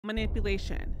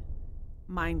Manipulation,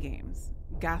 mind games,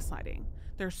 gaslighting.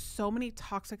 There's so many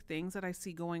toxic things that I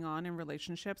see going on in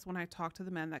relationships when I talk to the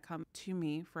men that come to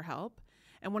me for help.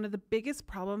 And one of the biggest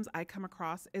problems I come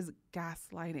across is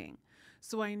gaslighting.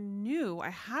 So I knew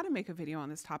I had to make a video on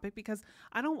this topic because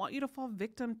I don't want you to fall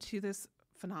victim to this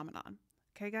phenomenon.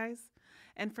 Okay, guys?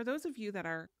 And for those of you that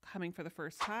are coming for the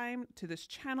first time to this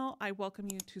channel, I welcome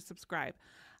you to subscribe.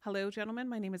 Hello, gentlemen.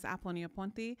 My name is Apollonia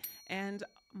Ponti, and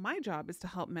my job is to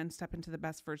help men step into the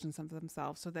best versions of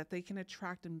themselves so that they can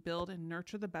attract and build and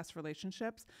nurture the best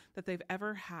relationships that they've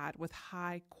ever had with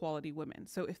high quality women.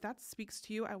 So if that speaks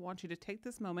to you, I want you to take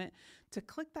this moment to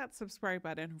click that subscribe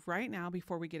button right now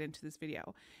before we get into this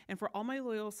video. And for all my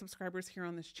loyal subscribers here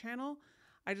on this channel,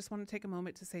 I just want to take a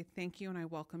moment to say thank you and I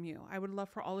welcome you. I would love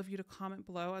for all of you to comment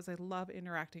below as I love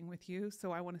interacting with you.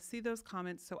 So I want to see those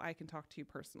comments so I can talk to you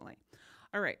personally.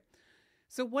 All right.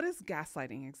 So what is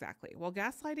gaslighting exactly? Well,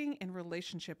 gaslighting in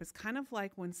relationship is kind of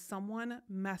like when someone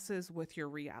messes with your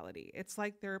reality. It's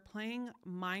like they're playing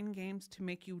mind games to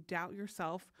make you doubt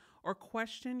yourself or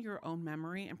question your own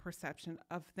memory and perception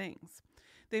of things.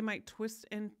 They might twist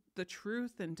in the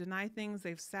truth and deny things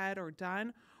they've said or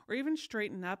done, or even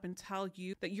straighten up and tell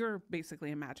you that you're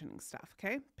basically imagining stuff,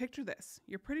 okay? Picture this.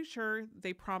 You're pretty sure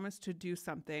they promised to do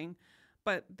something,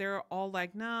 but they're all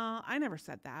like, nah, I never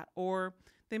said that. Or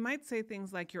they might say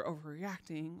things like you're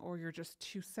overreacting or you're just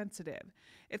too sensitive.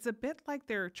 It's a bit like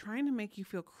they're trying to make you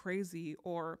feel crazy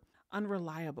or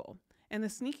unreliable. And the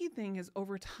sneaky thing is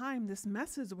over time, this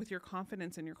messes with your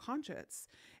confidence and your conscience.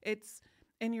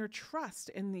 And your trust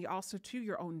in also to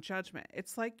your own judgment.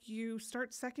 It's like you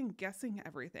start second guessing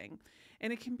everything,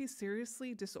 and it can be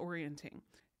seriously disorienting.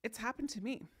 It's happened to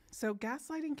me. So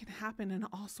gaslighting can happen in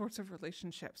all sorts of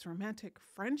relationships, romantic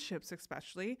friendships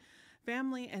especially,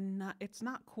 family, and it's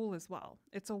not cool as well.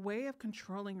 It's a way of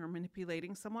controlling or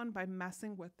manipulating someone by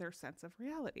messing with their sense of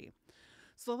reality.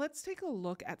 So let's take a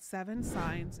look at 7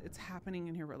 signs it's happening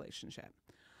in your relationship.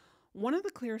 One of the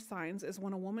clear signs is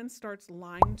when a woman starts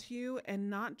lying to you, and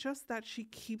not just that, she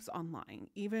keeps on lying,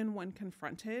 even when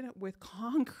confronted with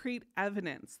concrete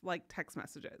evidence like text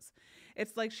messages.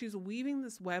 It's like she's weaving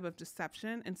this web of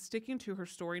deception and sticking to her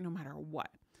story no matter what.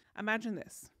 Imagine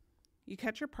this. You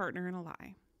catch your partner in a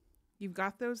lie. You've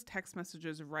got those text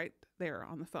messages right there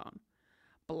on the phone,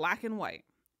 black and white.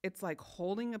 It's like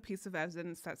holding a piece of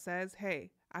evidence that says,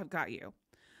 hey, I've got you.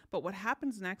 But what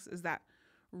happens next is that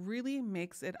really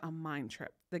makes it a mind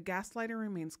trip. The gaslighter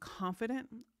remains confident,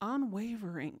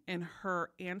 unwavering in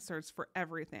her answers for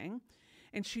everything.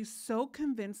 And she's so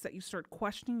convinced that you start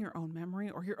questioning your own memory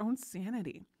or your own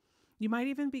sanity. You might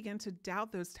even begin to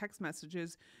doubt those text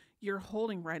messages you're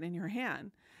holding right in your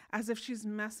hand, as if she's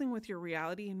messing with your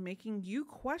reality and making you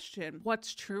question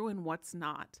what's true and what's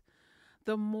not.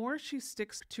 The more she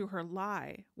sticks to her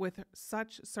lie with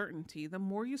such certainty, the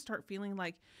more you start feeling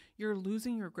like you're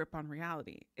losing your grip on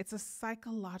reality. It's a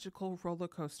psychological roller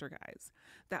coaster, guys,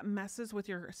 that messes with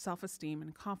your self-esteem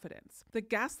and confidence. The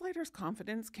gaslighter's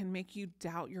confidence can make you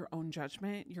doubt your own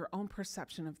judgment, your own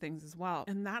perception of things as well.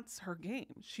 And that's her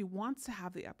game. She wants to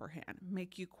have the upper hand,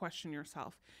 make you question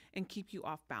yourself, and keep you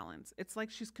off balance. It's like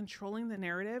she's controlling the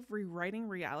narrative, rewriting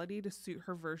reality to suit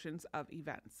her versions of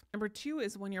events. Number 2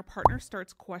 is when your partner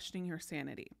starts questioning your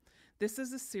sanity. This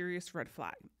is a serious red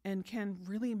flag and can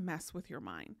really mess with your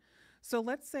mind. So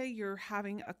let's say you're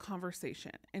having a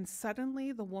conversation and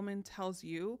suddenly the woman tells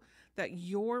you that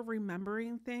you're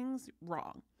remembering things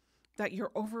wrong, that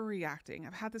you're overreacting.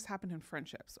 I've had this happen in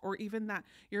friendships, or even that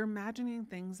you're imagining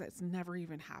things that's never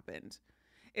even happened.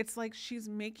 It's like she's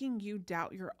making you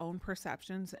doubt your own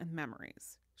perceptions and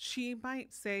memories. She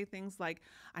might say things like,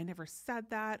 I never said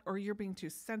that, or you're being too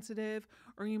sensitive,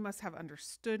 or you must have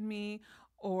understood me.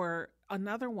 Or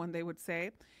another one they would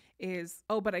say is,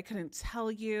 oh, but I couldn't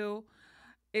tell you.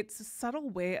 It's a subtle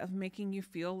way of making you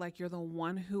feel like you're the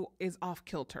one who is off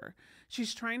kilter.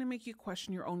 She's trying to make you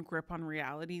question your own grip on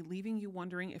reality, leaving you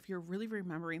wondering if you're really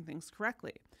remembering things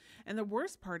correctly. And the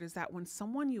worst part is that when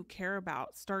someone you care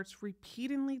about starts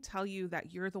repeatedly tell you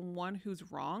that you're the one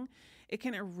who's wrong, it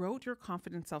can erode your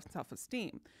confidence and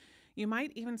self-esteem. You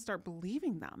might even start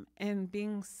believing them and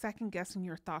being second guessing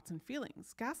your thoughts and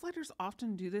feelings. Gaslighters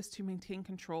often do this to maintain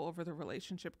control over the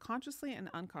relationship consciously and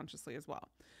unconsciously as well.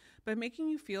 By making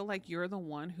you feel like you're the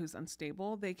one who's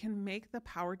unstable, they can make the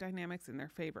power dynamics in their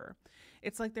favor.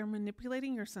 It's like they're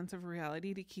manipulating your sense of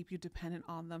reality to keep you dependent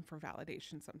on them for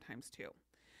validation sometimes too.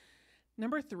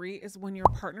 Number 3 is when your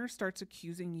partner starts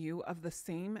accusing you of the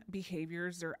same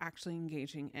behaviors they're actually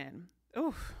engaging in.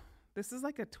 Oof. This is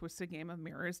like a twisted game of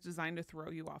mirrors designed to throw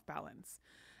you off balance.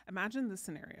 Imagine this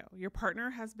scenario. Your partner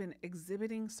has been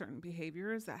exhibiting certain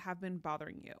behaviors that have been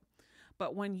bothering you.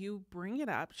 But when you bring it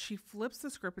up, she flips the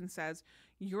script and says,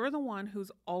 you're the one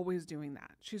who's always doing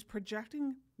that. She's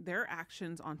projecting their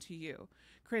actions onto you,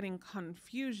 creating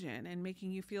confusion and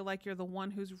making you feel like you're the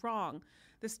one who's wrong.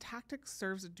 This tactic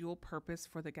serves a dual purpose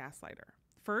for the gaslighter.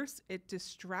 First, it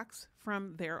distracts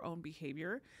from their own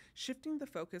behavior, shifting the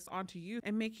focus onto you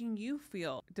and making you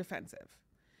feel defensive.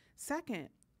 Second,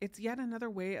 it's yet another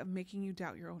way of making you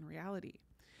doubt your own reality.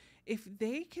 If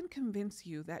they can convince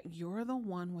you that you're the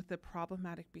one with the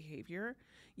problematic behavior,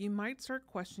 you might start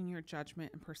questioning your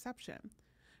judgment and perception.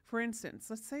 For instance,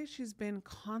 let's say she's been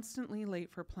constantly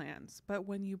late for plans, but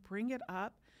when you bring it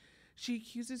up, she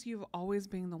accuses you of always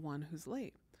being the one who's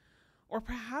late. Or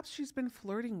perhaps she's been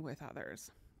flirting with others,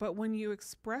 but when you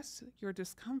express your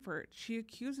discomfort, she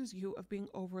accuses you of being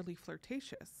overly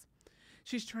flirtatious.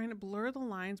 She's trying to blur the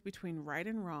lines between right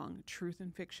and wrong, truth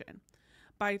and fiction.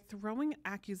 By throwing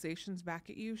accusations back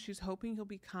at you, she's hoping you'll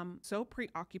become so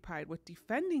preoccupied with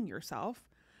defending yourself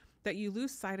that you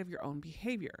lose sight of your own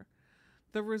behavior.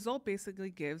 The result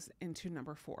basically gives into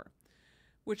number 4,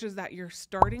 which is that you're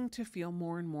starting to feel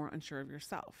more and more unsure of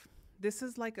yourself. This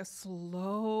is like a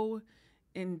slow,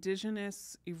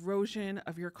 indigenous erosion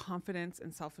of your confidence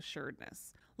and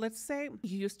self-assuredness. Let's say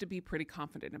you used to be pretty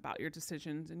confident about your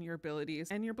decisions and your abilities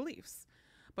and your beliefs.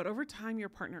 But over time, your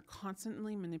partner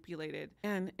constantly manipulated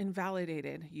and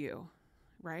invalidated you,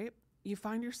 right? You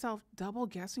find yourself double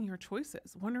guessing your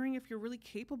choices, wondering if you're really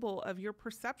capable of your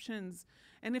perceptions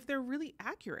and if they're really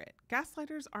accurate.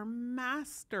 Gaslighters are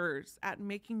masters at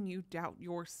making you doubt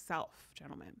yourself,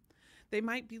 gentlemen. They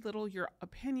might belittle your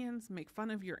opinions, make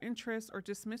fun of your interests, or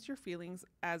dismiss your feelings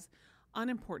as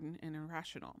unimportant and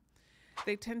irrational.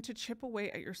 They tend to chip away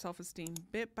at your self-esteem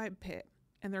bit by bit,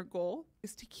 and their goal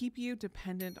is to keep you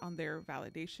dependent on their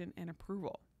validation and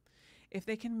approval. If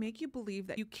they can make you believe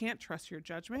that you can't trust your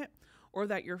judgment or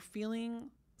that your feelings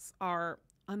are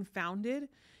unfounded,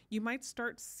 you might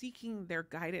start seeking their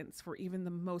guidance for even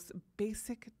the most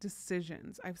basic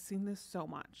decisions. I've seen this so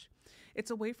much.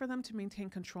 It's a way for them to maintain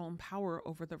control and power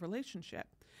over the relationship.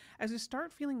 As you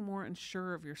start feeling more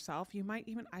unsure of yourself, you might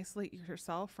even isolate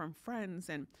yourself from friends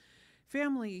and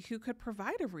family who could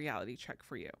provide a reality check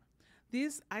for you.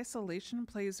 This isolation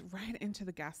plays right into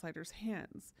the gaslighter's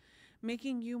hands,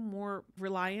 making you more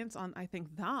reliant on,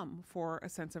 them for a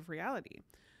sense of reality.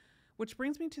 Which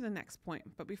brings me to the next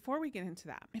point. But before we get into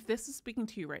that, if this is speaking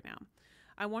to you right now,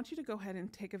 I want you to go ahead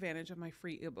and take advantage of my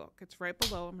free ebook. It's right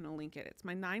below. I'm going to link it. It's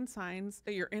my 9 signs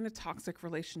that you're in a toxic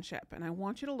relationship. And I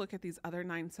want you to look at these other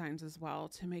 9 signs as well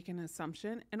to make an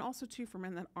assumption. And also too, for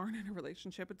men that aren't in a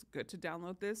relationship, it's good to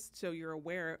download this so you're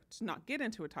aware to not get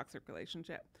into a toxic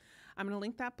relationship. I'm going to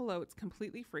link that below. It's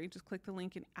completely free. Just click the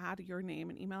link and add your name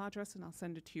and email address and I'll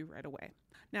send it to you right away.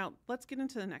 Now, let's get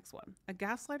into the next one. A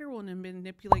gaslighter will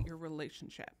manipulate your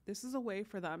relationship. This is a way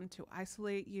for them to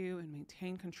isolate you and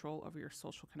maintain control over your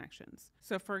social connections.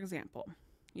 So for example,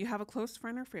 you have a close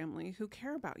friend or family who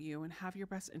care about you and have your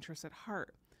best interests at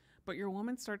heart. But your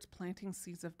woman starts planting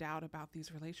seeds of doubt about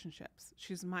these relationships.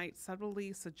 She might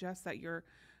subtly suggest that your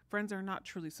friends are not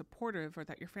truly supportive or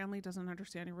that your family doesn't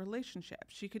understand your relationship.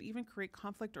 She could even create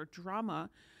conflict or drama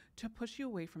to push you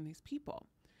away from these people.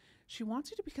 She wants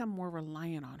you to become more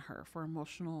reliant on her for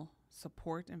emotional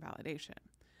support and validation.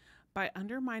 By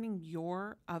undermining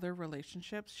your other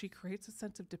relationships, she creates a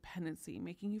sense of dependency,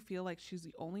 making you feel like she's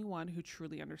the only one who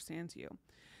truly understands you.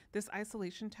 This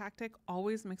isolation tactic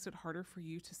always makes it harder for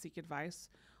you to seek advice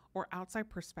or outside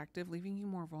perspective, leaving you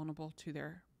more vulnerable to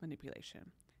their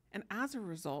manipulation. And as a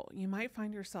result, you might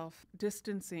find yourself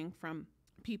distancing from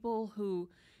people who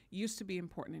used to be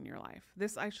important in your life.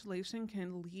 This isolation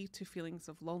can lead to feelings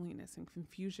of loneliness and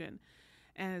confusion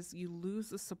as you lose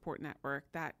the support network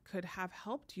that could have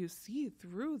helped you see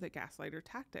through the gaslighter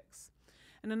tactics.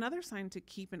 And another sign to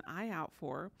keep an eye out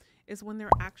for is when their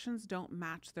actions don't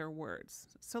match their words.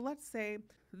 So let's say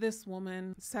this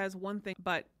woman says one thing,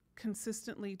 but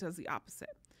consistently does the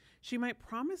opposite. She might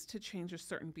promise to change a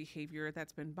certain behavior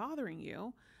that's been bothering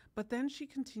you, but then she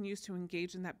continues to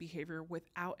engage in that behavior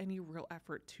without any real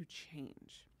effort to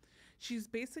change. She's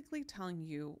basically telling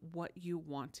you what you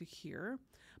want to hear,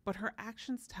 but her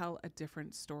actions tell a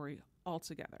different story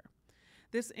altogether.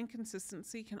 This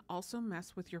inconsistency can also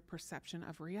mess with your perception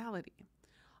of reality.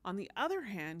 On the other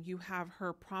hand, you have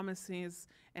her promises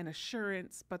and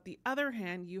assurance, but the other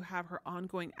hand, you have her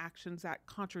ongoing actions that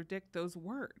contradict those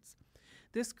words.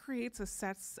 This creates a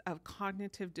sense of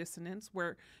cognitive dissonance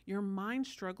where your mind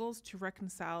struggles to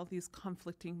reconcile these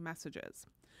conflicting messages.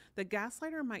 The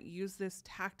gaslighter might use this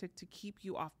tactic to keep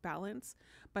you off balance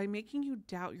by making you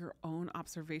doubt your own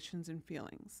observations and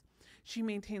feelings. She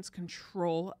maintains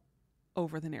control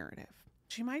over the narrative.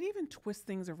 She might even twist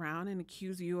things around and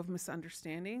accuse you of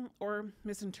misunderstanding or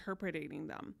misinterpreting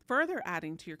them. Further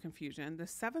adding to your confusion, the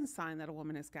seventh sign that a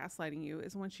woman is gaslighting you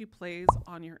is when she plays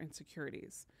on your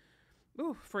insecurities.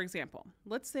 For example,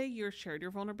 let's say you've shared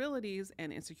your vulnerabilities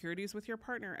and insecurities with your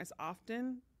partner as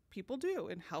often people do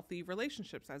in healthy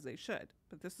relationships, as they should,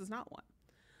 but this is not one.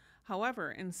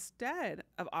 However, instead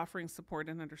of offering support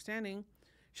and understanding,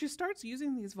 she starts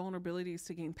using these vulnerabilities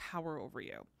to gain power over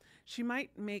you. She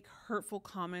might make hurtful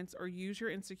comments or use your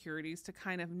insecurities to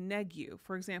kind of neg you.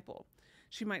 For example,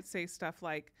 she might say stuff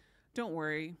like, "Don't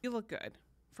worry, you look good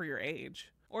for your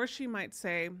age." Or she might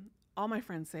say, "All my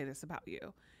friends say this about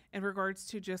you," in regards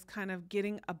to just kind of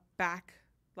getting a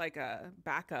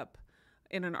backup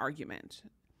in an argument.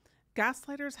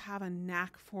 Gaslighters have a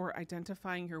knack for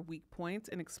identifying your weak points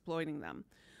and exploiting them.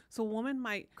 So a woman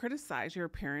might criticize your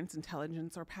appearance,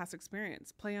 intelligence, or past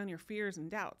experience, play on your fears and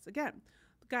doubts. Again,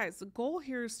 guys, the goal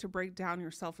here is to break down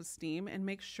your self-esteem and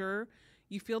make sure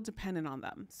you feel dependent on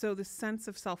them, so the sense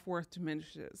of self-worth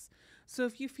diminishes. So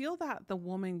if you feel that the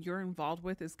woman you're involved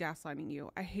with is gaslighting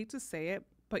you, I hate to say it,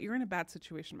 but you're in a bad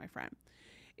situation, my friend.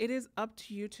 It is up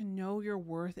to you to know your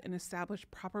worth and establish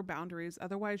proper boundaries.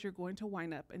 Otherwise, you're going to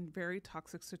wind up in very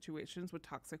toxic situations with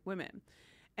toxic women,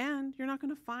 and you're not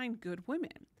going to find good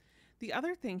women. The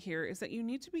other thing here is that you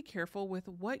need to be careful with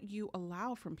what you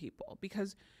allow from people,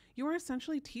 because you are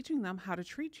essentially teaching them how to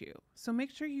treat you. So make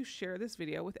sure you share this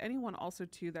video with anyone also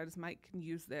too that might can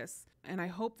use this. And I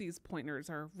hope these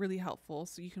pointers are really helpful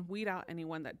so you can weed out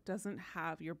anyone that doesn't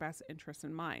have your best interest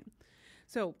in mind.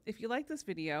 So if you like this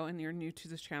video and you're new to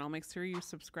this channel, make sure you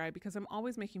subscribe, because I'm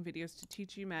always making videos to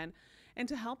teach you men and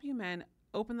to help you men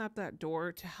open up that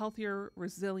door to healthier,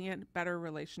 resilient, better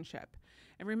relationship.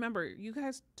 And remember, you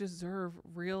guys deserve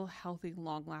real, healthy,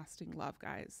 long-lasting love,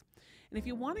 guys. And if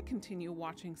you want to continue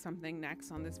watching something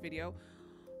next on this video,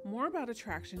 more about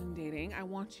attraction and dating, I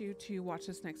want you to watch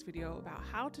this next video about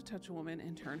how to touch a woman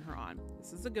and turn her on.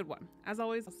 This is a good one. As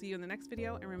always, I'll see you in the next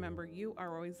video. And remember, you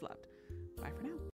are always loved. Bye for now.